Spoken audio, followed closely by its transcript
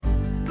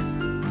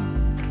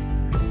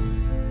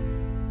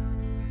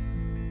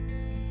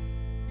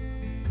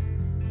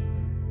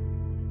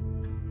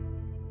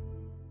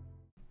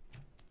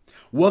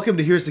Welcome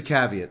to Here's the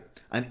Caveat,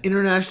 an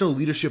international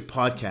leadership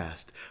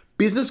podcast.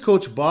 Business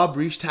coach Bob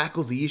Risch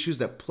tackles the issues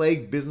that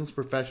plague business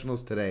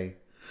professionals today.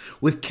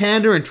 With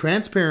candor and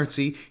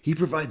transparency, he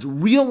provides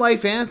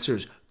real-life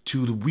answers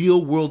to the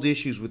real-world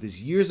issues with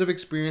his years of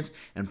experience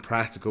and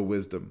practical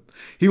wisdom.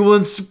 He will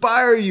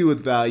inspire you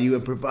with value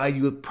and provide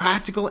you with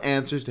practical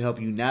answers to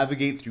help you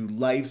navigate through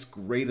life's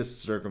greatest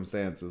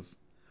circumstances.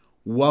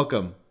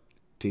 Welcome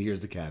to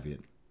Here's the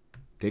Caveat.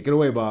 Take it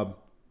away, Bob.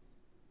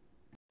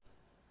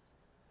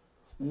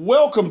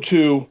 Welcome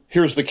to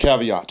Here's the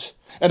Caveat,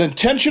 an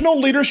intentional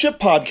leadership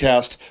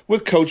podcast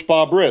with Coach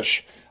Bob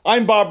Risch.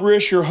 I'm Bob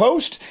Risch, your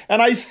host,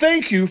 and I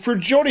thank you for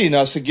joining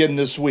us again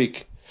this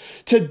week.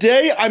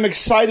 Today, I'm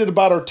excited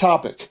about our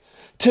topic.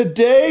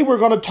 Today, we're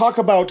going to talk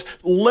about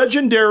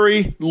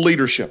legendary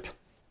leadership.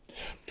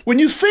 When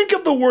you think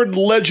of the word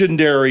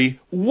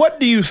legendary, what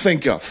do you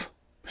think of?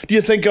 Do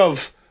you think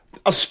of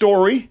a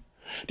story?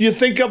 Do you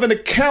think of an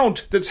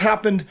account that's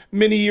happened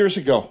many years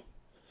ago?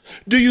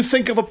 Do you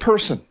think of a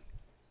person?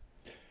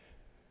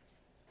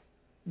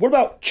 What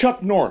about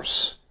Chuck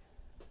Norris?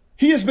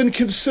 He has been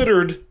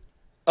considered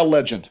a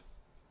legend.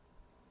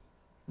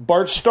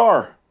 Bart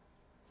Starr,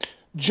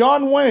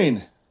 John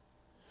Wayne,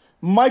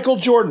 Michael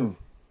Jordan,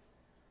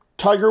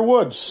 Tiger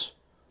Woods,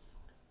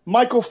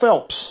 Michael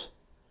Phelps,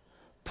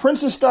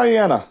 Princess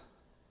Diana,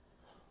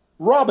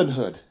 Robin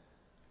Hood,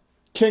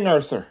 King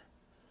Arthur.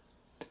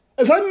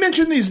 As I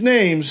mention these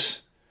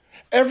names,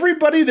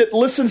 everybody that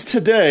listens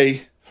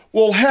today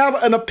will have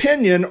an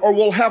opinion or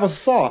will have a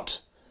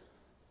thought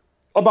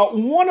about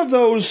one of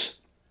those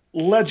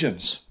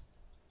legends.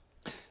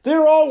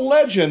 They're all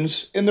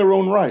legends in their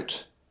own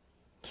right.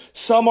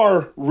 Some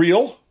are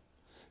real,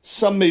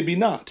 some maybe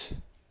not.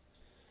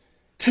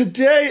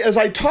 Today, as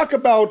I talk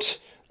about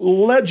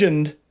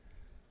legend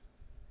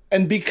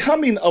and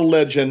becoming a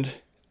legend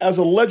as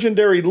a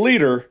legendary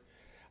leader,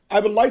 I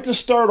would like to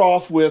start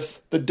off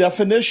with the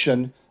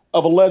definition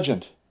of a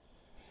legend.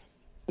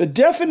 The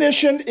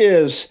definition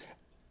is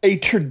a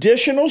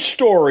traditional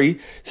story,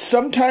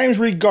 sometimes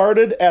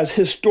regarded as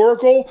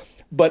historical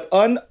but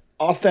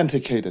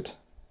unauthenticated.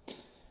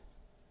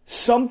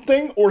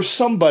 Something or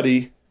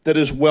somebody that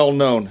is well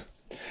known.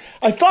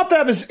 I thought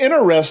that was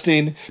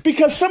interesting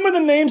because some of the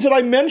names that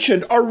I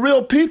mentioned are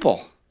real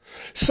people.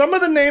 Some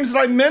of the names that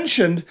I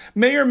mentioned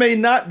may or may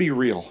not be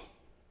real.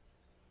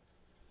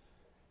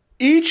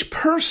 Each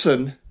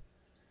person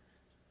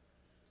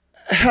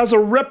has a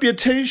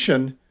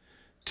reputation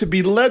to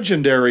be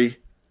legendary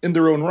in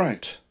their own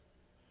right.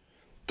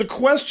 The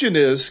question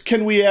is,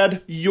 can we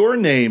add your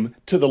name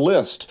to the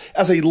list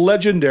as a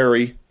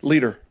legendary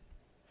leader?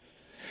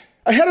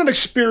 I had an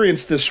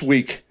experience this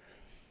week.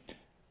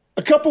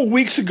 A couple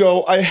weeks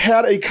ago, I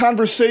had a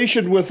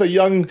conversation with a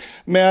young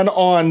man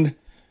on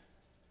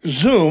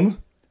Zoom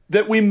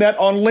that we met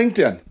on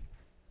LinkedIn.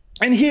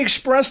 And he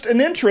expressed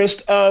an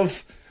interest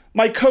of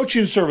my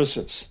coaching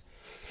services.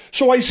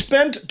 So I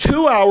spent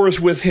 2 hours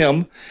with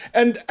him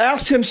and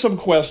asked him some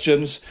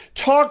questions,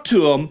 talked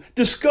to him,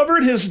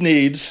 discovered his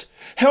needs,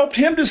 helped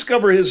him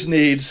discover his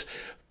needs,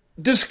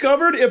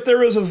 discovered if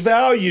there is a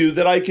value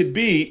that I could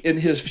be in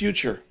his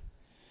future.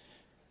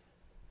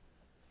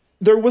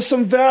 There was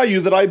some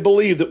value that I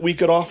believed that we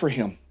could offer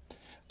him.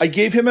 I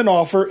gave him an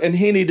offer and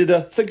he needed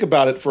to think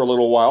about it for a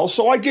little while,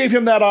 so I gave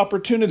him that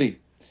opportunity.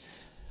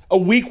 A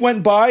week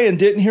went by and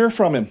didn't hear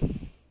from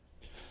him.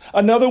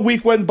 Another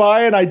week went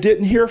by and I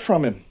didn't hear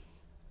from him.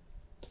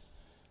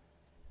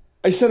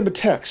 I sent him a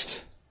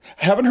text.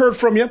 I haven't heard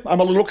from you. I'm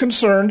a little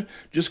concerned,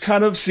 just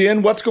kind of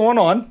seeing what's going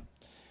on.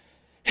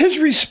 His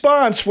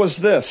response was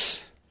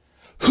this: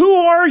 "Who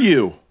are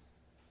you?"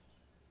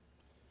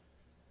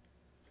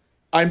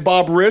 I'm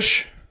Bob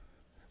Risch.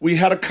 We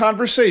had a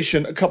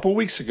conversation a couple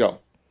weeks ago.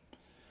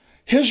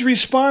 His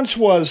response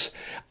was,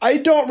 "I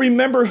don't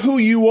remember who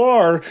you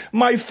are.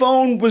 My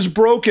phone was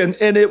broken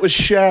and it was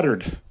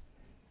shattered."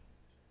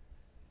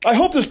 I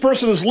hope this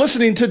person is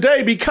listening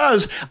today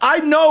because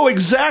I know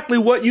exactly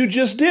what you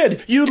just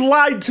did. You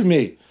lied to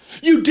me.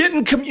 You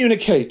didn't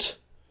communicate.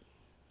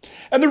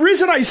 And the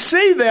reason I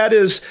say that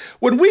is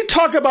when we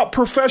talk about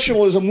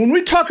professionalism, when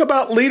we talk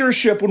about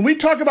leadership, when we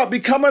talk about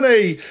becoming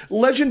a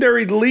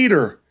legendary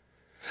leader,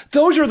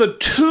 those are the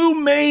two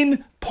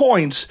main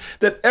points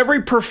that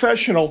every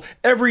professional,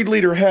 every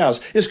leader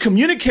has, is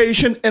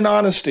communication and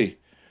honesty.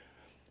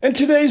 In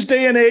today's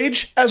day and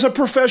age, as a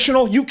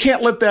professional, you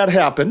can't let that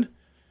happen,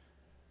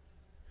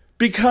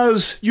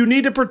 because you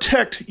need to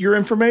protect your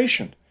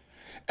information.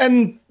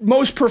 And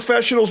most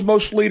professionals,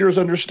 most leaders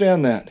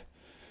understand that.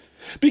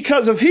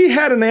 Because if he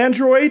had an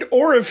Android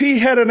or if he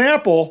had an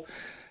Apple,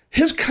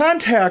 his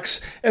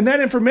contacts and that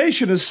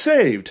information is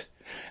saved.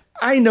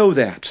 I know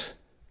that.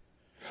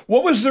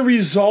 What was the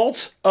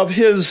result of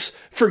his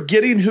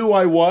forgetting who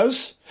I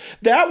was?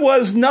 That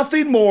was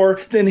nothing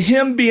more than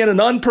him being an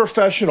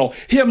unprofessional,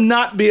 him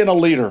not being a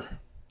leader.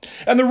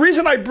 And the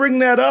reason I bring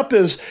that up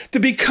is to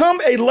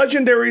become a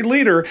legendary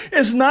leader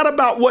is not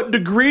about what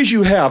degrees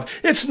you have.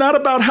 It's not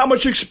about how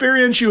much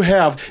experience you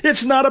have.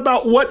 It's not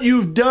about what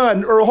you've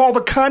done or all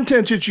the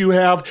content that you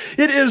have.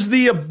 It is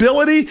the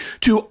ability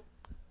to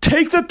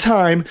Take the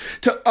time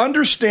to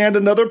understand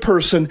another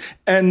person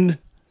and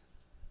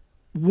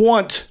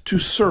want to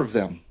serve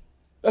them.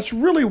 That's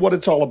really what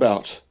it's all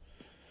about.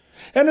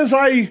 And as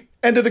I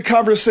ended the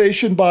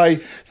conversation by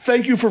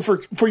thank you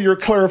for your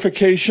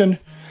clarification,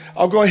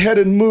 I'll go ahead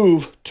and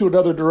move to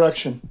another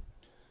direction.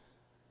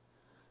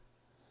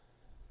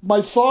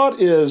 My thought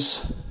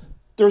is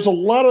there's a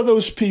lot of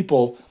those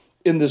people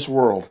in this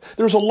world.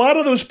 There's a lot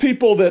of those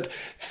people that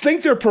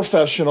think they're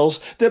professionals,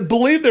 that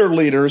believe they're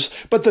leaders,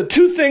 but the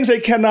two things they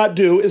cannot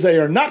do is they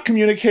are not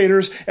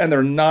communicators and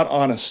they're not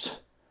honest.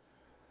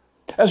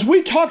 As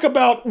we talk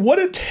about what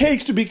it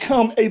takes to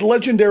become a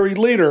legendary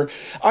leader,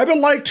 I would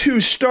like to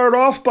start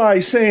off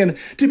by saying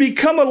to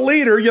become a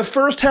leader, you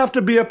first have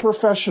to be a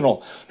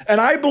professional.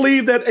 And I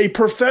believe that a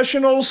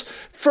professional's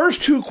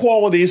first two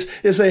qualities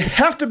is they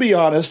have to be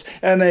honest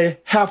and they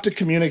have to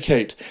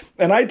communicate.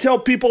 And I tell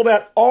people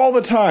that all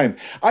the time.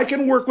 I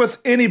can work with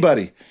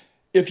anybody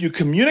if you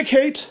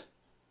communicate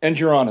and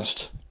you're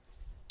honest.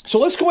 So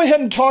let's go ahead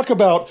and talk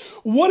about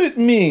what it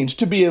means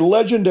to be a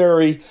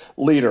legendary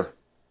leader.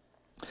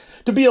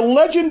 To be a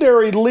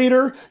legendary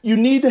leader, you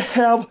need to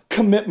have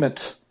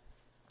commitment.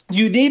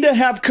 You need to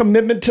have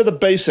commitment to the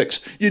basics.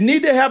 You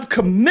need to have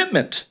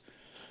commitment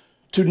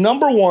to,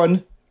 number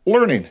one,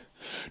 learning.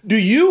 Do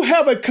you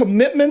have a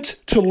commitment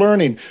to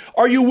learning?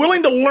 Are you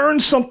willing to learn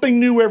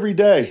something new every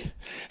day?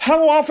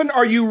 How often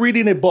are you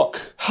reading a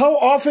book? How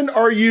often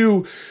are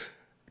you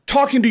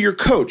talking to your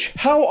coach?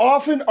 How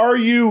often are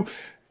you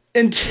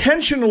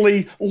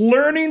intentionally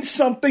learning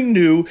something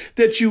new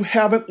that you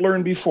haven't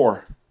learned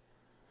before?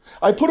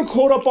 I put a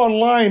quote up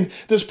online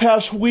this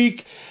past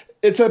week.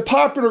 It's a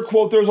popular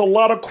quote. There's a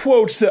lot of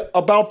quotes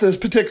about this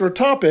particular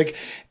topic.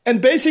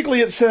 And basically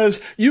it says,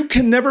 you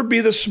can never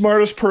be the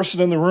smartest person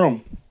in the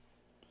room.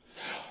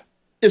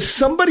 Is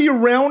somebody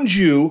around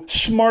you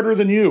smarter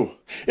than you?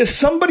 Is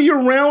somebody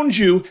around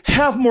you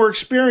have more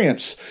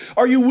experience?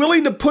 Are you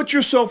willing to put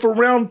yourself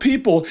around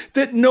people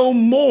that know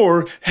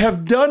more,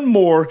 have done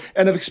more,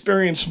 and have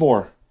experienced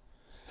more?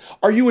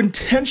 Are you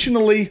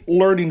intentionally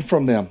learning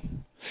from them?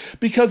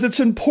 Because it's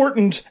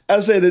important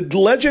as a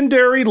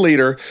legendary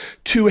leader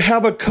to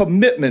have a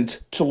commitment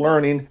to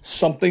learning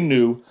something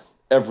new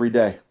every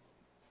day.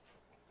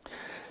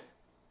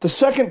 The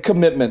second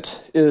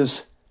commitment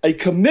is a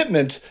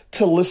commitment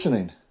to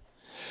listening.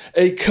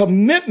 A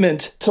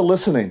commitment to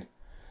listening.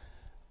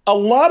 A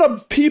lot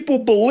of people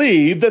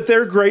believe that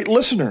they're great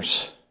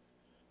listeners.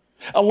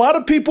 A lot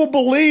of people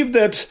believe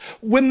that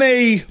when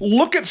they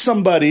look at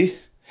somebody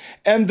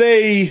and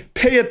they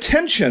pay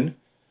attention,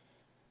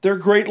 they're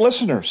great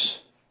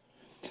listeners.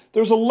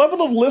 There's a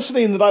level of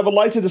listening that I would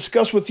like to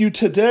discuss with you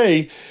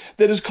today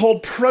that is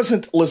called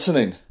present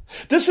listening.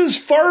 This is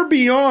far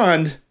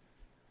beyond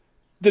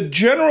the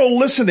general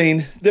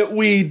listening that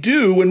we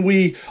do when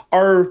we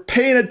are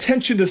paying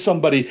attention to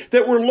somebody,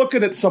 that we're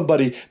looking at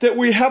somebody, that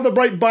we have the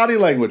right body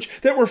language,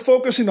 that we're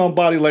focusing on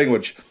body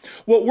language.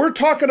 What we're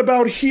talking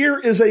about here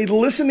is a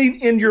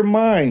listening in your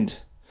mind.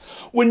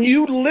 When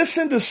you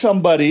listen to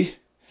somebody,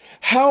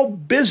 how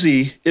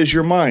busy is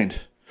your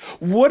mind?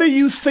 What are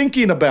you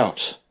thinking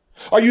about?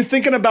 Are you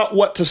thinking about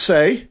what to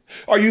say?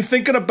 Are you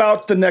thinking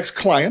about the next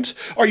client?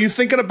 Are you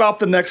thinking about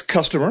the next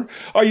customer?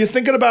 Are you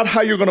thinking about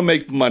how you're going to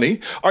make money?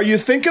 Are you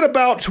thinking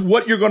about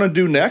what you're going to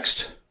do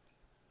next?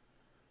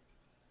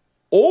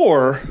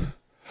 Or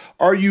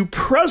are you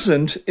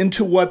present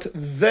into what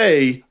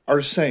they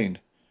are saying?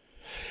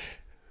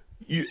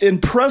 In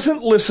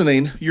present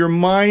listening, your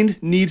mind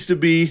needs to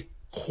be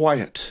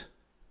quiet.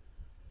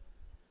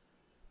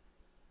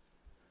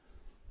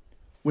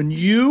 When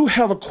you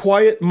have a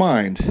quiet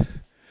mind,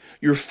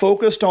 you're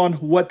focused on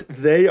what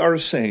they are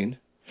saying.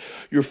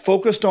 You're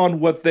focused on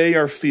what they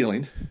are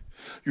feeling.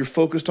 You're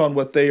focused on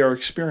what they are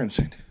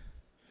experiencing.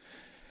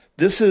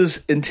 This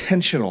is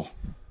intentional.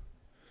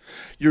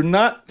 You're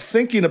not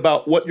thinking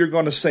about what you're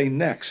going to say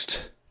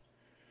next.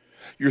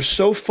 You're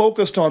so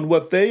focused on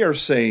what they are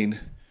saying,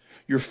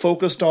 you're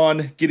focused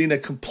on getting a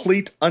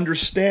complete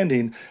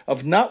understanding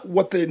of not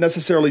what they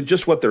necessarily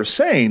just what they're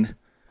saying,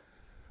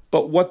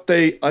 but what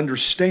they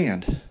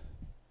understand.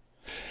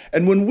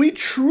 And when we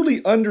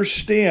truly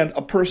understand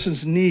a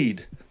person's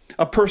need,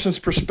 a person's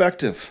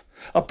perspective,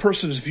 a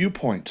person's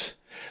viewpoint,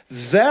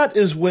 that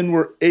is when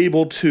we're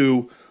able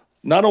to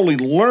not only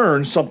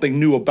learn something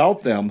new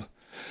about them,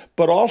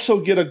 but also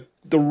get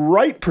the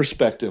right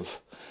perspective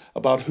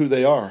about who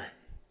they are.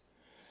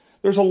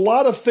 There's a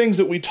lot of things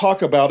that we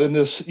talk about in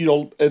this,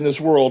 in this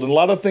world, and a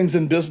lot of things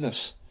in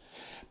business.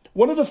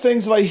 One of the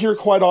things that I hear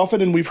quite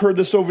often, and we've heard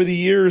this over the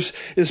years,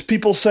 is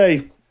people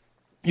say,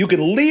 you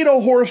can lead a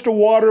horse to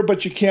water,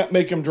 but you can't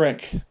make him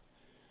drink.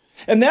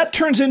 And that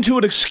turns into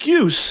an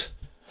excuse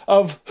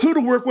of who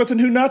to work with and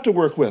who not to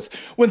work with.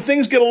 When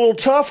things get a little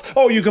tough,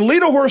 you can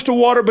lead a horse to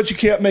water, but you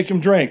can't make him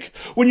drink.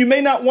 When you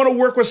may not want to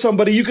work with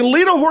somebody, you can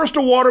lead a horse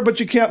to water, but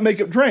you can't make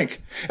him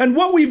drink. And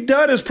what we've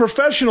done as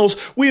professionals,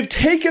 we've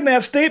taken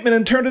that statement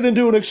and turned it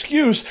into an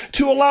excuse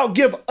to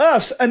give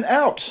us an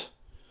out.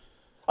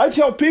 I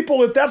tell people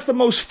that that's the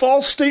most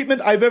false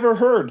statement I've ever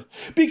heard,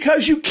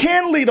 because you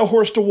can lead a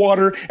horse to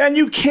water and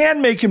you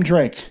can make him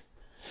drink.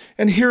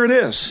 And here it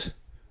is.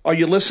 Are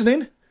you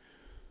listening?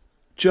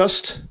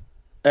 Just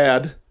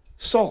add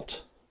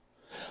salt.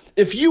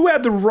 If you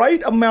add the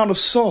right amount of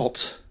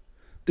salt,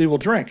 they will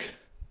drink.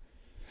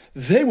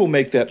 They will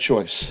make that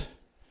choice.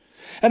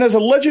 And as a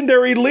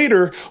legendary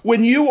leader,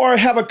 when you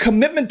have a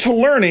commitment to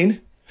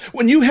learning,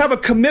 when you have a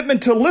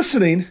commitment to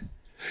listening,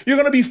 you're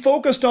going to be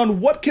focused on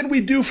what can we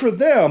do for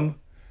them,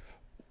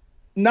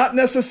 not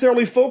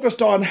necessarily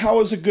focused on how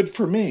is it good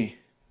for me.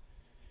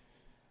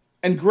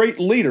 And great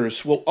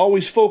leaders will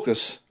always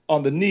focus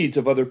on the needs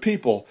of other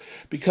people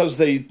because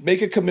they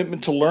make a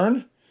commitment to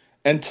learn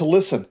and to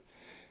listen.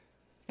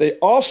 They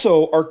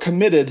also are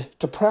committed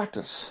to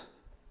practice.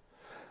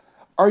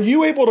 Are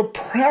you able to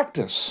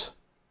practice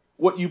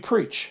what you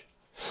preach?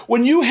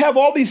 When you have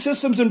all these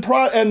systems and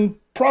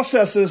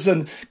processes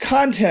and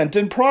content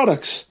and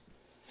products,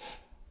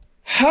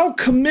 how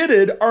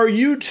committed are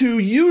you to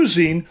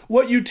using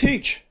what you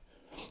teach?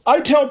 I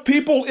tell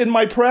people in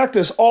my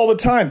practice all the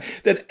time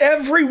that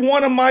every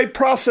one of my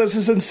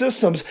processes and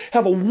systems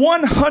have a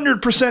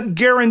 100%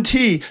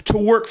 guarantee to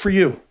work for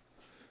you.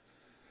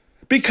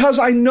 Because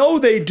I know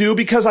they do,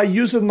 because I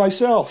use them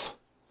myself.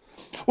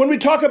 When we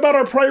talk about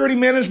our priority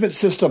management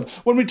system,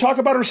 when we talk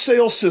about our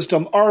sales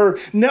system, our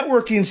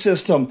networking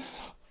system,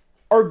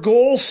 our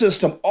goal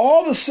system,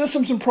 all the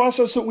systems and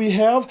processes that we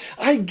have,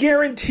 I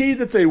guarantee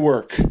that they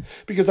work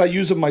because I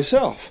use them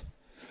myself.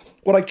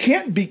 What I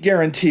can't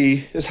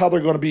guarantee is how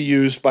they're going to be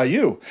used by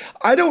you.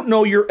 I don't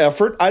know your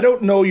effort. I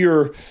don't know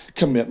your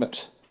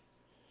commitment.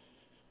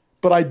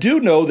 But I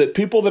do know that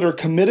people that are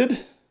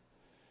committed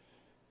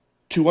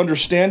to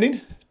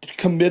understanding,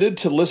 committed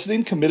to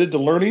listening, committed to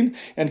learning,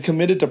 and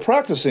committed to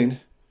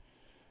practicing,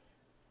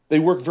 they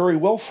work very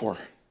well for.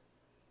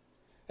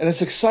 And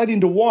it's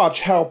exciting to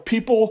watch how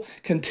people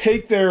can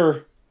take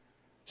their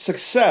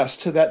success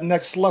to that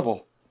next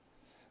level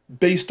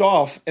based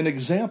off an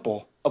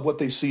example of what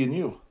they see in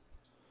you.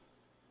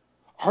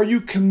 Are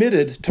you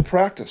committed to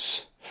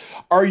practice?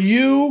 Are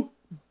you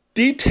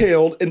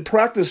detailed in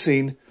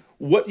practicing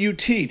what you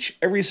teach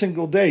every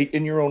single day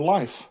in your own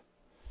life?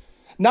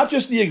 Not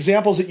just the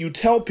examples that you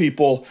tell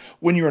people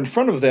when you're in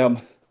front of them,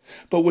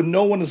 but when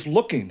no one is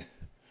looking,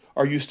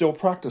 are you still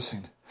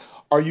practicing?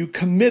 Are you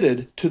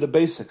committed to the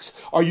basics?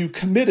 Are you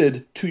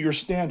committed to your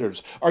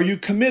standards? Are you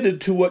committed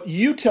to what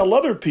you tell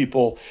other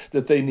people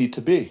that they need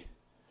to be?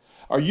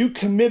 Are you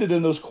committed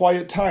in those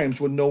quiet times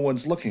when no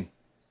one's looking?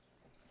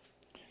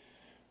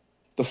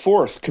 The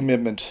fourth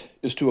commitment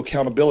is to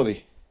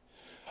accountability.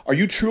 Are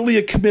you truly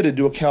committed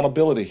to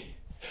accountability?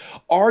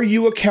 Are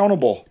you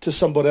accountable to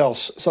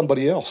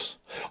somebody else?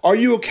 Are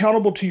you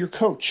accountable to your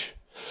coach?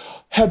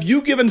 Have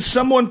you given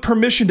someone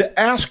permission to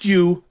ask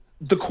you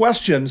the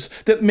questions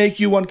that make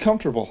you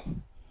uncomfortable?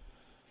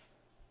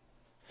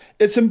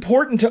 It's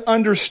important to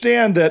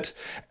understand that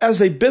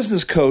as a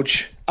business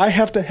coach, I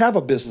have to have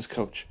a business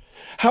coach.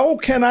 How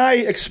can I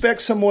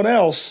expect someone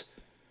else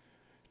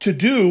to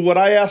do what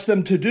I ask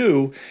them to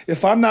do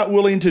if I'm not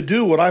willing to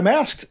do what I'm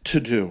asked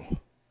to do?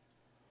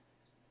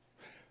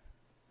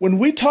 When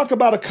we talk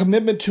about a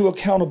commitment to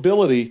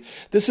accountability,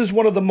 this is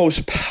one of the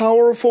most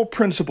powerful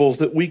principles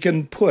that we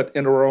can put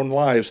in our own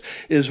lives,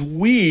 is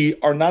we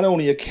are not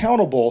only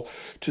accountable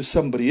to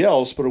somebody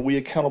else, but are we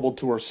accountable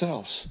to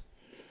ourselves?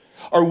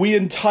 Are we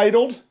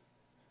entitled?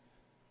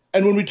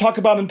 And when we talk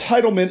about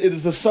entitlement, it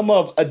is the sum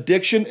of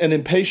addiction and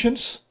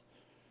impatience.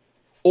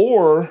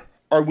 Or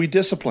are we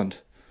disciplined?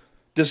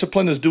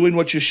 Discipline is doing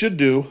what you should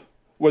do,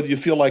 whether you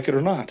feel like it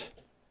or not,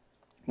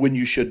 when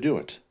you should do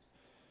it.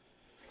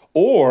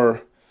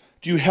 Or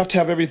do you have to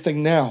have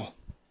everything now?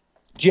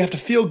 Do you have to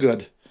feel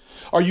good?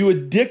 Are you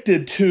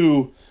addicted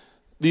to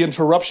the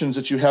interruptions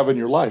that you have in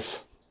your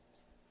life?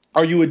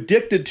 Are you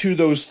addicted to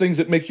those things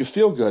that make you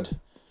feel good?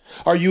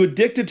 Are you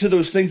addicted to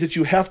those things that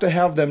you have to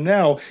have them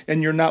now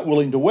and you're not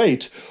willing to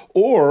wait?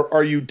 Or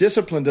are you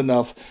disciplined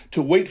enough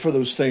to wait for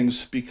those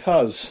things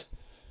because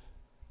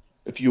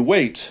if you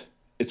wait,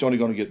 it's only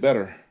going to get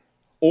better?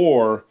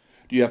 Or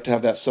do you have to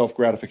have that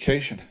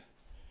self-gratification?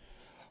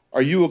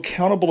 Are you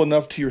accountable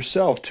enough to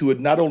yourself to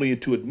not only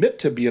to admit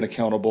to being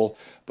accountable,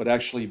 but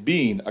actually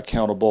being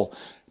accountable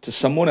to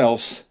someone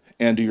else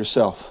and to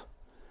yourself?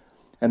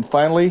 And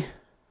finally,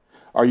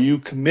 are you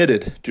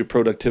committed to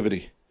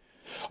productivity?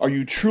 Are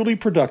you truly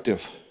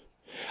productive?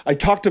 I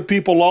talk to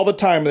people all the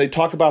time and they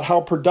talk about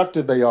how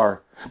productive they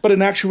are, but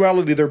in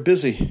actuality, they're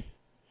busy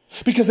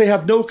because they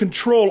have no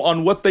control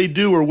on what they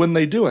do or when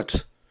they do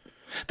it.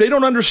 They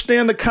don't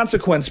understand the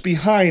consequence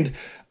behind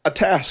a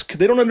task.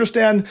 They don't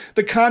understand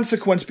the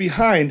consequence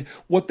behind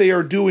what they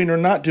are doing or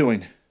not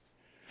doing.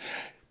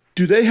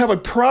 Do they have a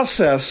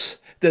process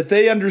that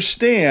they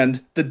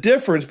understand the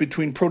difference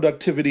between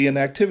productivity and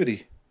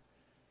activity?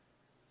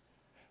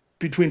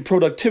 Between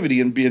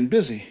productivity and being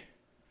busy?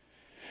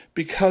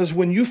 Because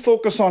when you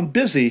focus on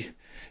busy,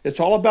 it's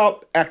all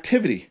about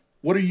activity.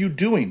 What are you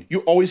doing? You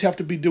always have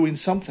to be doing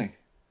something,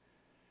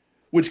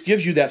 which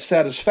gives you that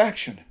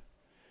satisfaction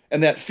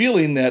and that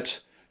feeling that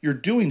you're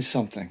doing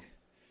something.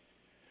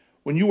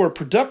 When you are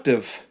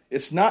productive,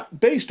 it's not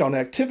based on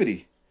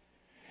activity.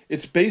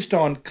 It's based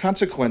on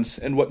consequence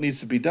and what needs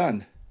to be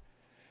done.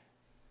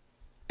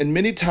 And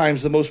many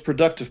times the most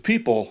productive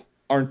people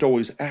aren't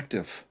always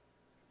active.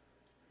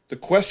 The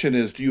question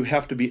is, do you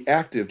have to be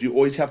active? Do you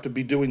always have to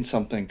be doing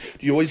something?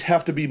 Do you always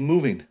have to be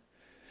moving?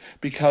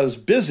 Because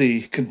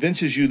busy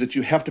convinces you that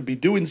you have to be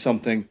doing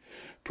something.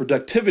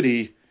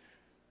 Productivity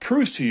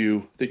proves to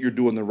you that you're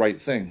doing the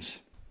right things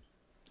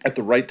at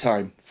the right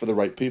time for the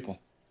right people.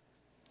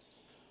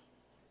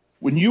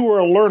 When you are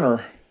a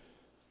learner,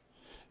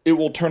 it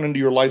will turn into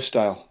your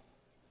lifestyle.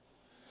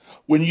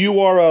 When you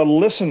are a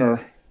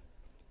listener,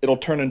 it'll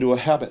turn into a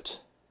habit.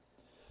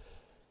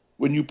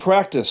 When you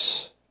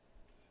practice,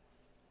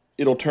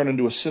 it'll turn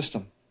into a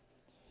system.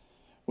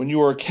 When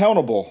you are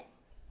accountable,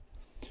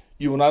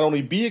 you will not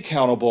only be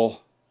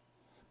accountable,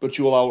 but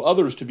you allow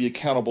others to be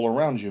accountable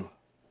around you.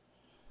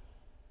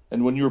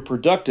 And when you're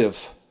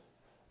productive,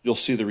 you'll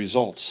see the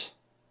results.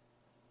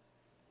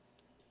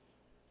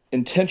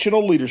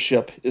 Intentional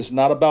leadership is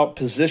not about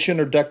position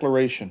or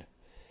declaration.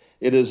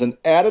 It is an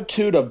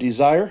attitude of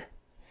desire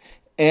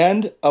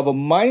and of a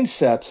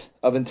mindset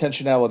of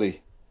intentionality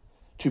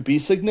to be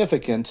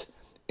significant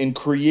in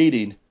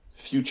creating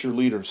future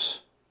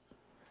leaders.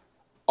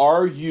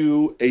 Are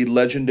you a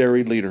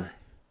legendary leader?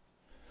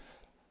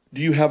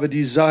 Do you have a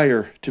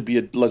desire to be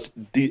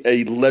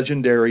a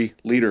legendary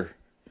leader?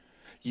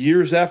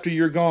 Years after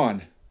you're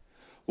gone,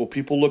 will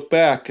people look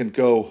back and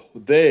go,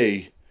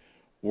 they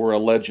were a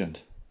legend?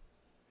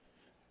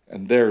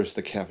 And there's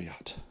the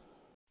caveat.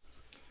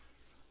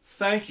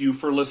 Thank you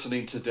for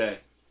listening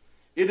today.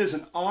 It is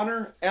an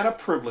honor and a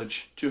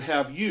privilege to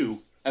have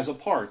you as a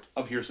part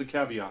of Here's the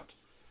Caveat.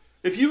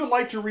 If you would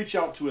like to reach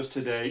out to us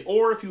today,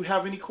 or if you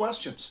have any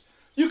questions,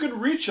 you can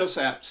reach us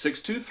at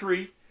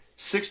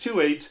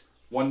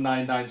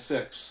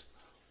 623-628-1996,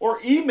 or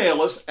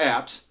email us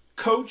at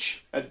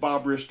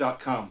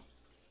coach@bobrish.com.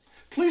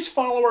 Please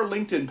follow our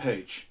LinkedIn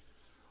page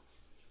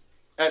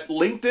at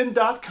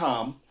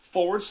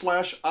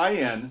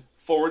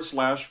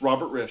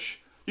linkedin.com/IN/Robert Risch.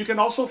 You can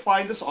also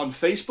find us on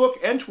Facebook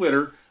and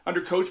Twitter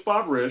under Coach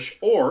Bob Risch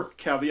or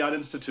Caveat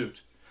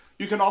Institute.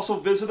 You can also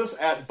visit us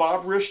at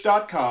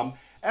bobrisch.com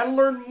and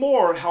learn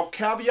more how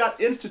Caveat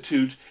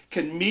Institute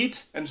can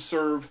meet and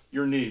serve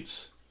your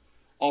needs.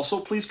 Also,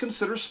 please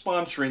consider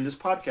sponsoring this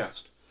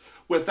podcast.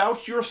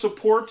 Without your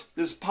support,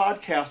 this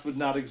podcast would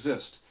not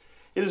exist.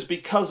 It is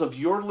because of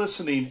your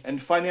listening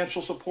and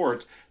financial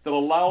support that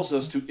allows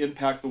us to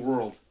impact the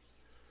world.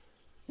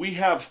 We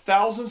have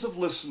thousands of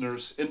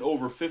listeners in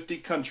over 50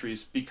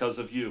 countries because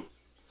of you.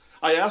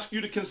 I ask you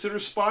to consider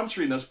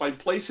sponsoring us by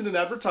placing an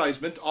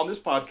advertisement on this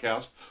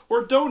podcast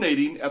or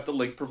donating at the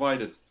link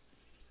provided.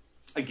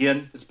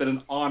 Again, it's been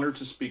an honor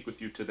to speak with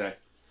you today.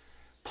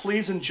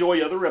 Please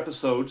enjoy other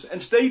episodes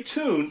and stay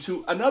tuned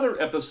to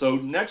another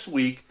episode next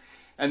week.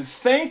 And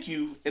thank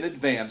you in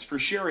advance for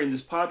sharing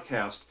this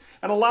podcast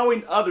and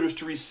allowing others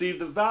to receive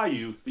the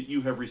value that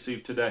you have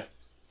received today.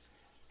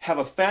 Have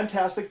a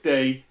fantastic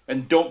day,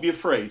 and don't be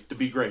afraid to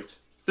be great.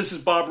 This is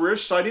Bob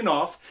Risch signing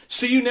off.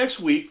 See you next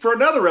week for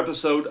another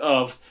episode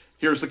of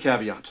Here's the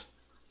Caveat.